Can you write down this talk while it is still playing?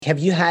Have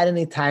you had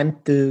any time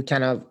to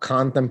kind of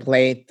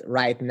contemplate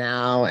right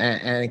now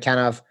and kind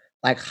of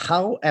like,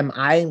 how am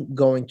I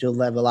going to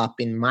level up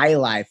in my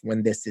life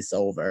when this is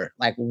over?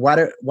 Like, what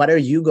are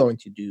you going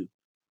to do?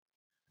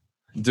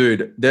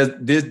 Dude,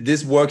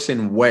 this works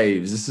in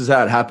waves. This is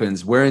how it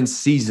happens. We're in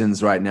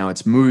seasons right now.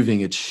 It's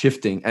moving, it's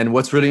shifting. And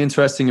what's really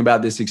interesting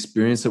about this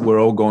experience that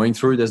we're all going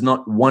through, there's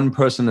not one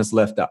person that's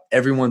left out.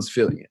 Everyone's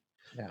feeling it.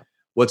 Yeah.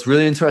 What's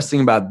really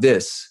interesting about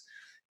this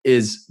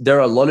is there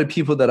are a lot of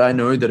people that I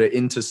know that are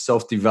into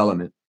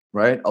self-development,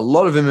 right? A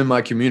lot of them in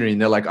my community,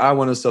 and they're like, I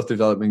want to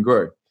self-develop and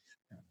grow.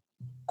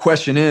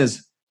 Question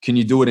is, can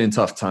you do it in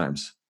tough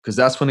times? Because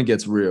that's when it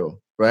gets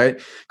real, right?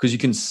 Because you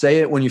can say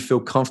it when you feel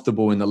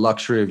comfortable in the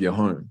luxury of your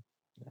home.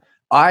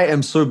 I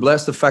am so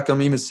blessed the fact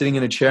I'm even sitting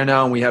in a chair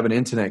now and we have an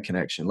internet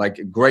connection,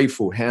 like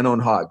grateful, hand on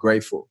heart,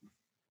 grateful,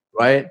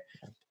 right?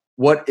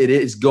 What it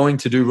is going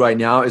to do right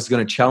now is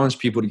going to challenge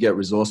people to get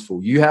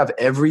resourceful. You have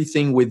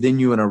everything within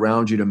you and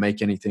around you to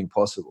make anything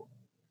possible.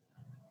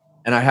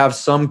 And I have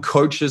some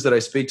coaches that I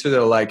speak to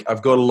that are like,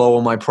 I've got to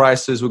lower my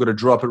prices. We're going to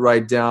drop it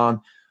right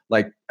down,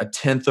 like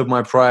 1/10 of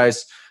my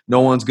price.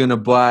 No one's going to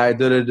buy.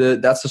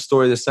 That's the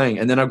story they're saying.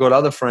 And then I've got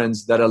other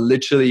friends that are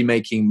literally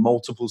making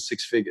multiple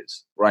 6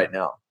 figures right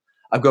now.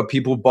 I've got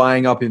people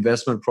buying up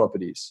investment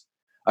properties.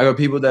 I've got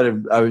people that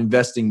are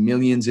investing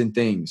millions in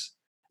things.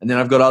 And then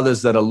I've got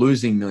others that are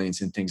losing millions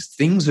in things.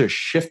 Things are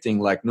shifting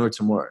like no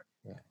tomorrow.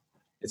 Yeah.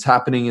 It's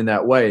happening in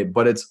that way,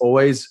 but it's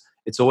always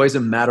a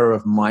matter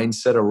of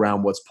mindset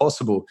around what's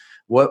possible.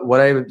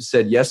 What I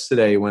said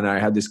yesterday when I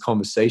had this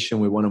conversation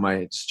with one of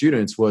my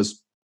students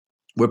was,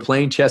 we're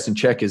playing chess and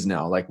checkers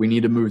now. Like, we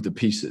need to move the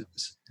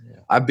pieces.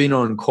 Yeah. I've been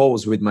on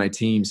calls with my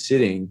team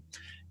sitting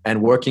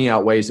and working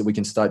out ways that we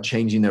can start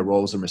changing their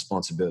roles and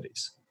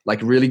responsibilities,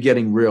 like really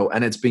getting real.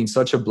 And it's been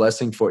such a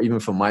blessing even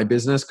for my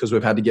business, because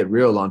we've had to get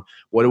real on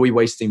what are we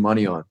wasting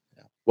money on?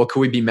 What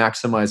can we be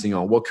maximizing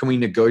on? What can we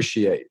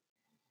negotiate?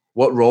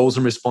 What roles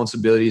and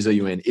responsibilities are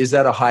you in? Is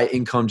that a high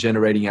income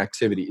generating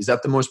activity? Is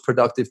that the most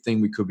productive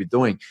thing we could be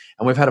doing?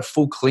 And we've had a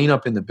full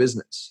cleanup in the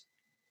business,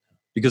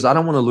 because I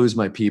don't want to lose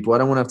my people. I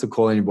don't want to have to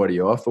call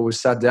anybody off. But we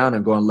sat down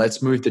and going,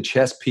 let's move the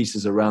chess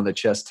pieces around the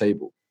chess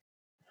table.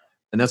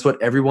 And that's what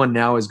everyone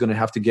now is going to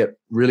have to get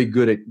really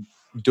good at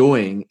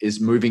doing, is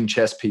moving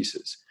chess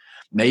pieces.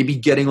 Maybe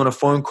getting on a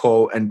phone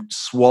call and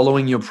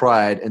swallowing your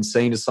pride and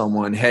saying to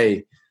someone,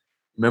 hey,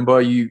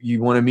 remember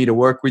you wanted me to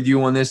work with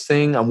you on this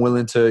thing? I'm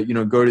willing to,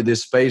 go to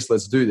this space.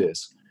 Let's do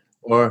this.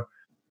 Or,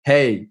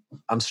 hey,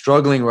 I'm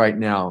struggling right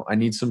now. I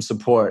need some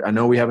support. I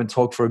know we haven't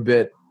talked for a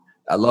bit.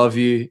 I love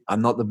you.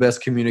 I'm not the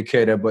best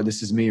communicator, but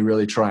this is me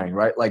really trying,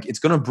 right? Like, it's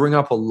going to bring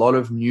up a lot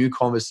of new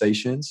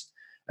conversations.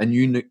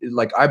 And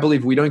I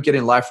believe we don't get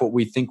in life what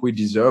we think we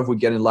deserve. We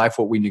get in life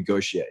what we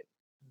negotiate.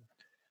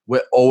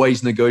 We're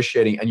always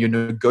negotiating, and you're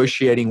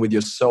negotiating with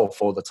yourself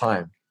all the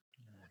time.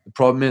 The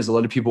problem is a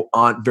lot of people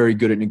aren't very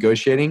good at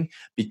negotiating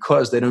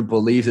because they don't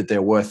believe that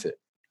they're worth it.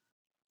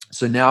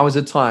 So now is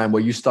a time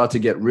where you start to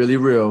get really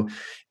real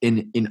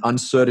in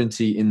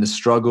uncertainty, in the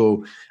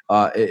struggle,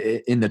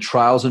 in the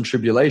trials and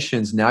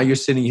tribulations. Now you're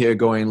sitting here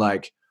going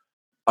like,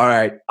 all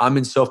right, I'm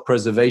in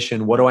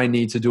self-preservation. What do I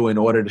need to do in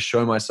order to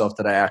show myself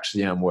that I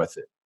actually am worth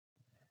it?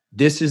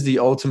 This is the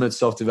ultimate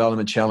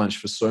self-development challenge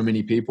for so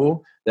many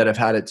people that have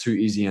had it too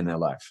easy in their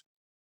life.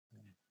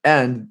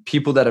 And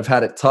people that have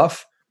had it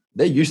tough,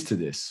 they're used to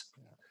this.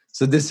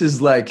 So this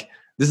is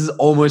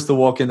almost a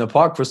walk in the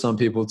park for some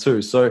people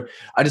too. So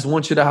I just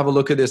want you to have a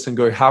look at this and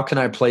go, how can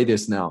I play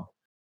this now?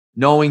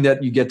 Knowing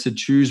that you get to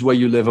choose where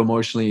you live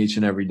emotionally each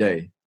and every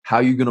day. How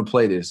are you going to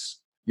play this?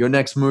 Your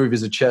next move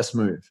is a chess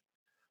move.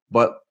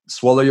 But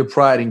swallow your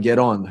pride and get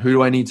on. Who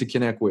do I need to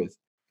connect with?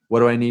 What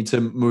do I need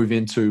to move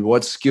into?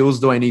 What skills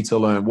do I need to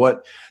learn?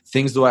 What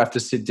things do I have to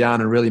sit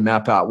down and really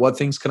map out? What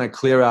things can I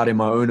clear out in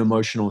my own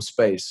emotional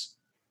space?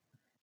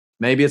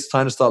 Maybe it's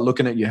time to start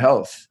looking at your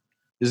health.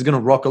 This is going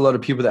to rock a lot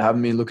of people that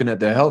haven't been looking at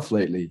their health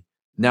lately.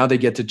 Now they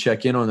get to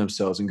check in on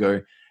themselves and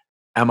go,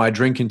 am I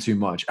drinking too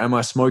much? Am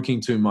I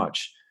smoking too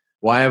much?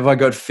 Why have I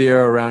got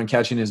fear around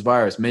catching this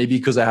virus? Maybe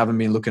because I haven't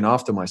been looking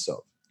after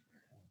myself.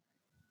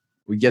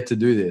 We get to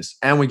do this,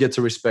 and we get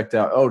to respect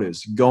our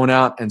elders. Going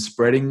out and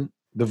spreading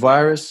the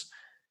virus,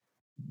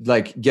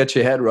 like, get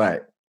your head right.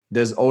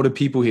 There's older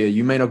people here.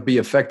 You may not be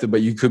affected,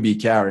 but you could be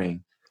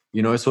carrying,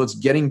 so it's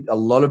getting a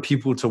lot of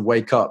people to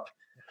wake up.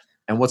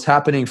 And what's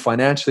happening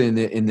financially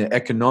in the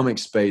economic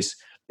space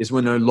is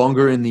we're no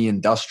longer in the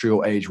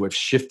industrial age. We've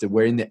shifted.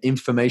 We're in the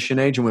information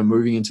age, and we're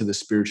moving into the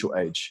spiritual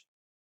age.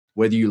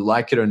 Whether you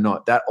like it or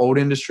not, that old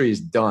industry is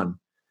done.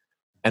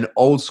 An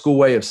old school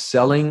way of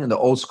selling and the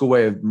old school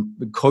way of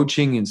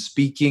coaching and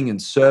speaking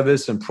and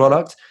service and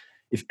product.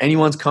 If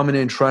anyone's coming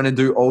in trying to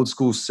do old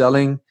school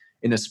selling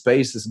in a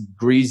space that's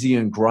greasy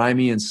and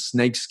grimy and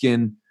snake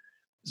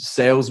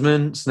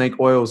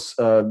oil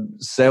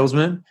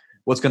salesman,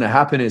 what's going to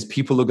happen is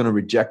people are going to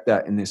reject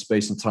that in this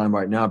space and time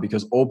right now,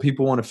 because all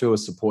people want to feel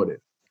is supported.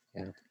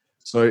 Yeah.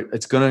 So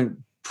it's going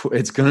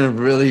to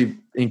really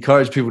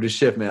encourage people to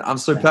shift, man. I'm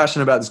so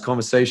passionate about this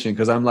conversation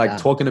because I'm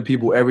talking to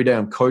people every day.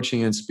 I'm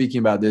coaching and speaking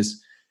about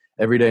this.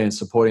 every day and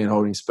supporting and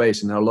holding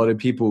space. And there are a lot of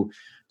people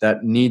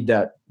that need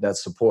that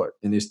support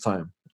in this time.